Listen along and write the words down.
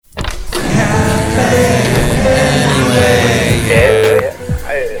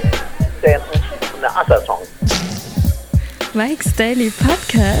Mike's Daily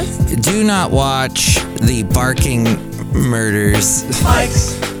Podcast. Do not watch the barking murders.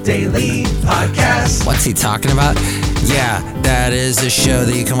 Mike's Daily Podcast. What's he talking about? Yeah, that is a show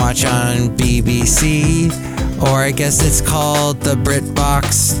that you can watch on BBC, or I guess it's called the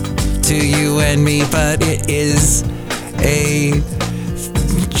BritBox to you and me, but it is a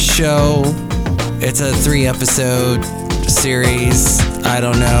show. It's a 3-episode series. I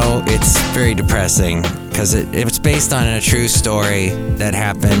don't know. It's very depressing because it's based on a true story that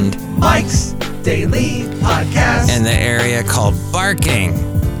happened. Mike's Daily Podcast. In the area called Barking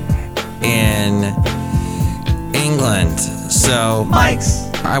in England. So Mike's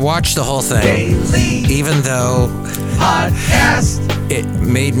I watched the whole thing, Daily even though Podcast. it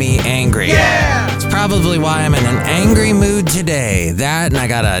made me angry. Yeah! It's probably why I'm in an angry mood today. That, and I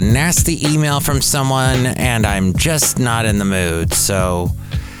got a nasty email from someone, and I'm just not in the mood. So,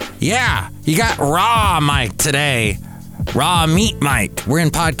 yeah, you got Raw Mike today. Raw Meat Mike. We're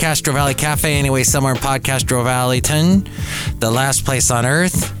in Podcastro Valley Cafe anyway, somewhere in Podcastro Valleyton, the last place on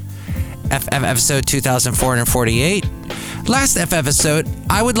earth. FF episode 2448. Last FF episode,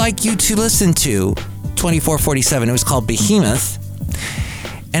 I would like you to listen to 2447. It was called Behemoth.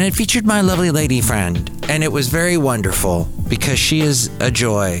 And it featured my lovely lady friend. And it was very wonderful because she is a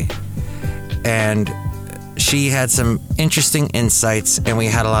joy. And she had some interesting insights and we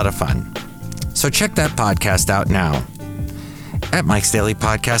had a lot of fun. So check that podcast out now at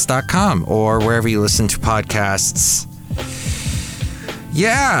mikesdailypodcast.com or wherever you listen to podcasts.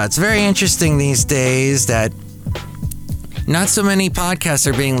 Yeah, it's very interesting these days that not so many podcasts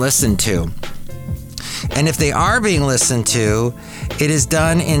are being listened to. And if they are being listened to, it is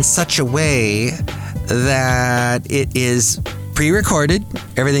done in such a way that it is pre-recorded,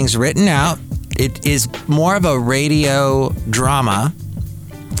 everything's written out. It is more of a radio drama,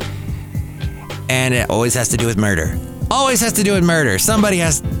 and it always has to do with murder. Always has to do with murder. Somebody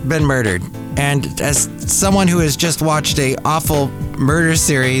has been murdered. And as someone who has just watched a awful murder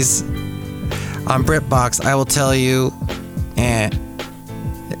series on BritBox, I will tell you,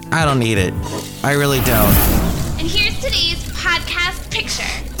 I don't need it. I really don't. And here's today's podcast picture.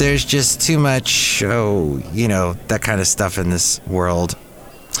 There's just too much, that kind of stuff in this world.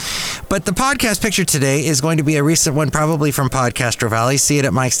 But the podcast picture today is going to be a recent one, probably from Podcastro Valley. See it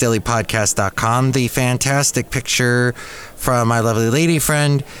at mikesdailypodcast.com. The fantastic picture from my lovely lady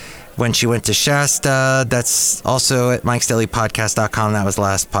friend when she went to Shasta. That's also at mikesdailypodcast.com. That was the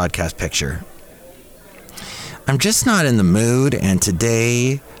last podcast picture. I'm just not in the mood, and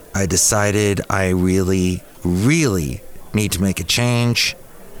today I decided I really, really need to make a change.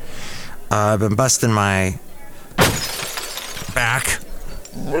 I've been busting my back.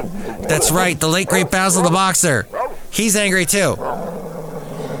 That's right, the late great Basil the Boxer. He's angry too.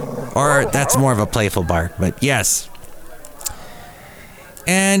 Or that's more of a playful bark, but yes.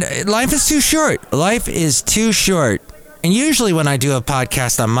 And life is too short. Life is too short. And usually when I do a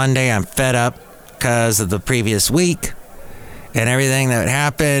podcast on Monday, I'm fed up because of the previous week and everything that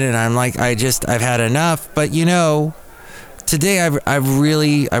happened, and I'm like, I've had enough. But today I'm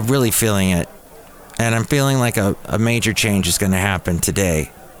really feeling it, and I'm feeling like a major change is going to happen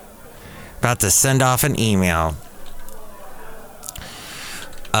today. About to send off an email.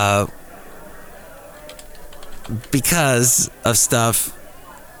 Because of stuff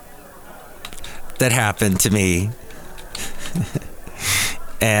that happened to me.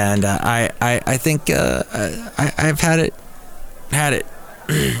 And I think I've had it.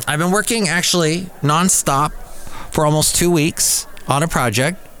 I've been working actually nonstop for almost 2 weeks on a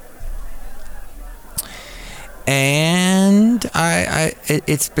project, and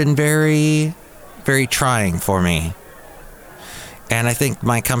it's been very, very trying for me. And I think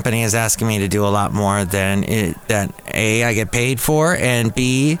my company is asking me to do a lot more than that A, I get paid for, and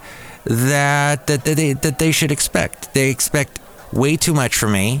B, that they should expect. They expect way too much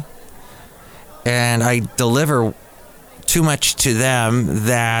from me, and I deliver too much to them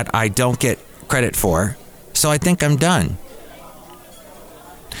that I don't get credit for. So I think I'm done.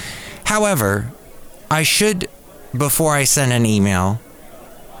 However, before I send an email,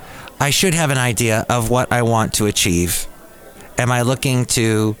 I should have an idea of what I want to achieve. Am I looking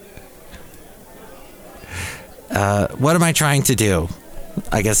to... what am I trying to do?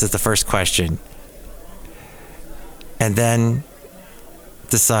 I guess is the first question. And then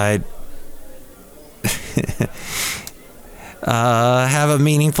decide... have a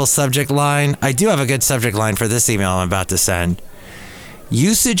meaningful subject line. I do have a good subject line for this email I'm about to send.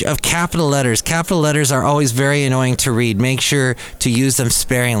 Usage of capital letters. Capital letters are always very annoying to read. Make sure to use them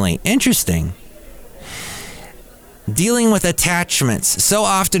sparingly. Interesting. Dealing with attachments. So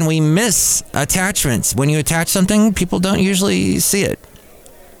often we miss attachments. When you attach something, people don't usually see it.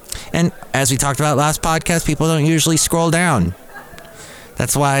 And as we talked about last podcast, people don't usually scroll down.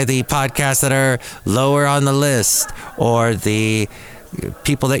 That's why the podcasts that are lower on the list, or the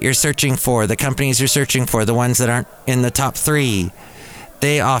people that you're searching for, the companies you're searching for, the ones that aren't in the top 3,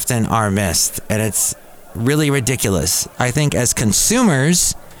 they often are missed. And it's really ridiculous. I think as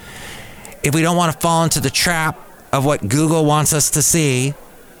consumers, if we don't want to fall into the trap of what Google wants us to see,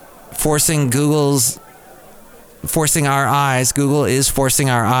 forcing our eyes, Google is forcing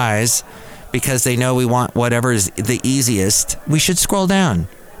our eyes because they know we want whatever is the easiest, we should scroll down.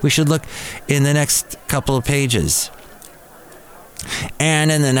 We should look in the next couple of pages.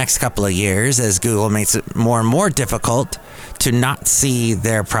 And in the next couple of years, as Google makes it more and more difficult to not see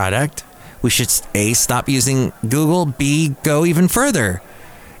their product, we should A, stop using Google, B, go even further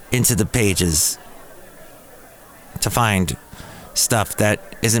into the pages to find stuff that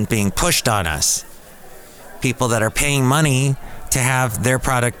isn't being pushed on us. People that are paying money to have their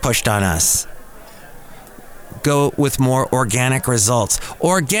product pushed on us. Go with more organic results.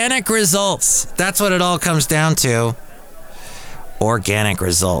 Organic results. That's what it all comes down to. Organic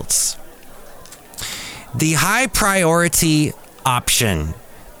results. The high priority option.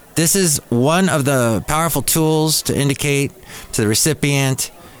 This is one of the powerful tools to indicate to the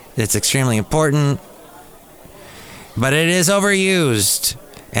recipient it's extremely important, but it is overused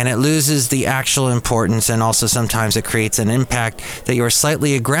and it loses the actual importance, and also sometimes it creates an impact that you are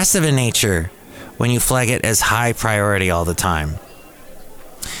slightly aggressive in nature when you flag it as high priority all the time.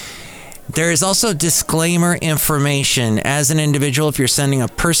 There is also disclaimer information. As an individual, if you're sending a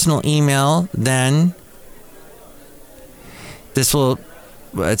personal email, then it's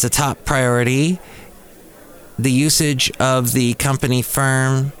a top priority. The usage of the company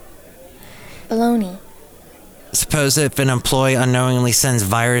firm. Baloney. Suppose if an employee unknowingly sends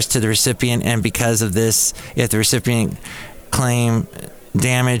virus to the recipient, and because of this, if the recipient claim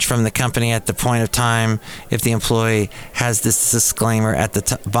damage from the company at the point of time, if the employee has this disclaimer at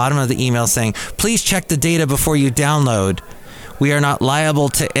the bottom of the email saying, please check the data before you download. We are not liable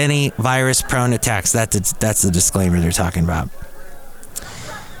to any virus-prone attacks. That's the disclaimer they're talking about.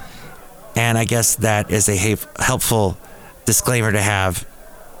 And I guess that is a helpful disclaimer to have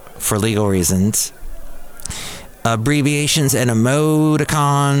for legal reasons. Abbreviations and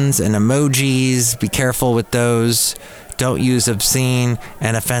emoticons and emojis, be careful with those. Don't use obscene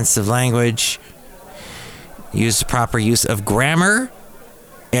and offensive language. Use the proper use of grammar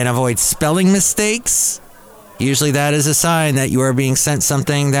and avoid spelling mistakes. Usually that is a sign that you are being sent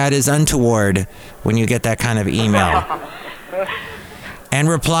something that is untoward when you get that kind of email. And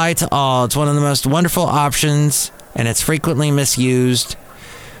reply to all. It's one of the most wonderful options, and it's frequently misused.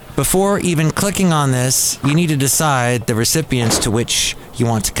 Before even clicking on this, you need to decide the recipients to which you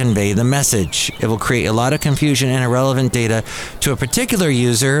want to convey the message. It will create a lot of confusion and irrelevant data to a particular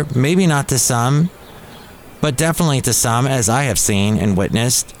user, maybe not to some, but definitely to some, as I have seen and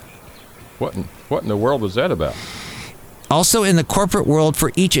witnessed. What in the world was that about? Also, in the corporate world,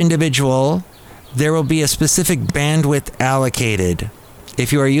 for each individual, there will be a specific bandwidth allocated.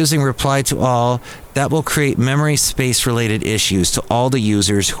 If you are using reply to all, that will create memory space related issues to all the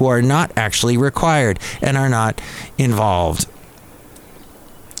users who are not actually required and are not involved.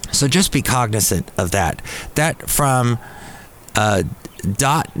 So just be cognizant of that. That from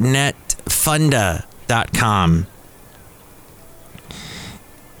 .netfunda.com.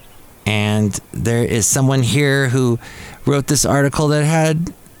 And there is someone here who wrote this article that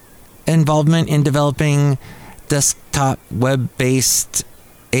had involvement in developing desktop web-based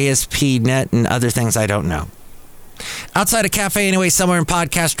ASP.NET and other things I don't know. Outside a cafe anyway, somewhere in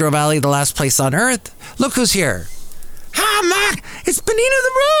Podcastro Valley, the last place on earth. Look who's here. Hi, Mark. It's Benina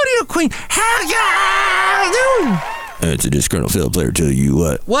the Rodeo Queen. How y'all doing? It's a disgruntled field player tell you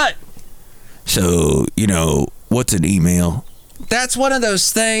what. What? So, what's an email? That's one of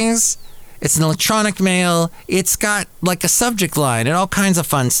those things. It's an electronic mail. It's got like a subject line and all kinds of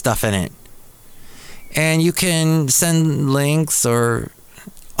fun stuff in it. And you can send links or...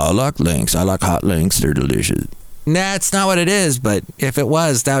 I like links. I like hot links. They're delicious. Nah, it's not what it is, but if it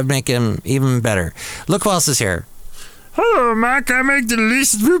was, that would make him even better. Look who else is here. Hello, Mike. I make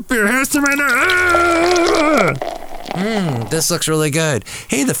delicious root beer. How's the matter? This looks really good.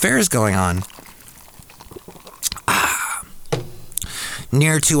 Hey, the fair is going on.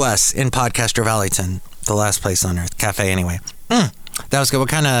 Near to us in Podcaster Valleyton, the last place on earth. Cafe, anyway. That was good. What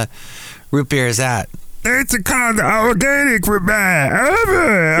kind of root beer is that? It's called organic root beer.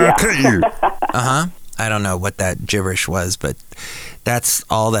 I'll cut you. I don't know what that gibberish was, but that's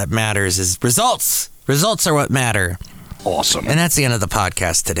all that matters is results. Results are what matter. Awesome. And that's the end of the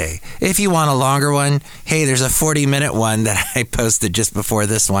podcast today. If you want a longer one, hey, there's a 40-minute one that I posted just before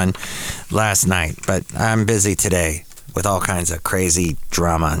this one last night. But I'm busy today with all kinds of crazy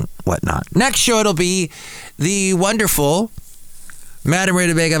drama and whatnot. Next show, it'll be the wonderful Madame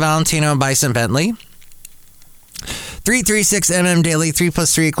Rutabaga Valentino and Bison Bentley. 336mm Daily, 3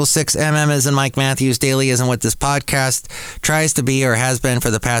 + 3 = 6. As in Mike Matthews. Daily isn't what this podcast tries to be or has been for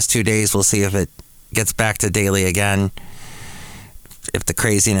the past 2 days. We'll see if it gets back to daily again. If the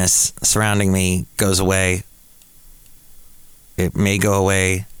craziness surrounding me goes away. It may go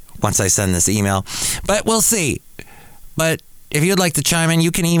away once I send this email, but we'll see. But if you'd like to chime in,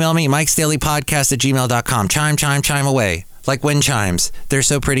 you can email me, mikesdailypodcast@gmail.com. Chime away. Like wind chimes. They're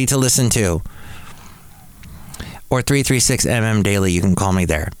so pretty to listen to. Or 336mm Daily, you can call me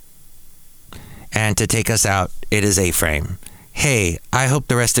there. And to take us out, it is A-Frame. Hey, I hope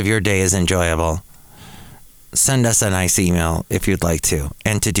the rest of your day is enjoyable. Send us a nice email if you'd like to.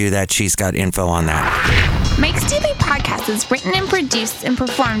 And to do that, she's got info on that. Mike's Daily Podcast is written and produced and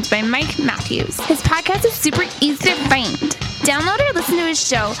performed by Mike Matthews. His podcast is super easy to find. Download or listen to his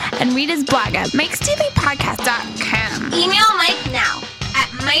show and read his blog at mikesdailypodcast.com. Email Mike now at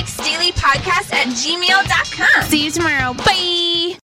mikesdailypodcast@gmail.com. See you tomorrow. Bye!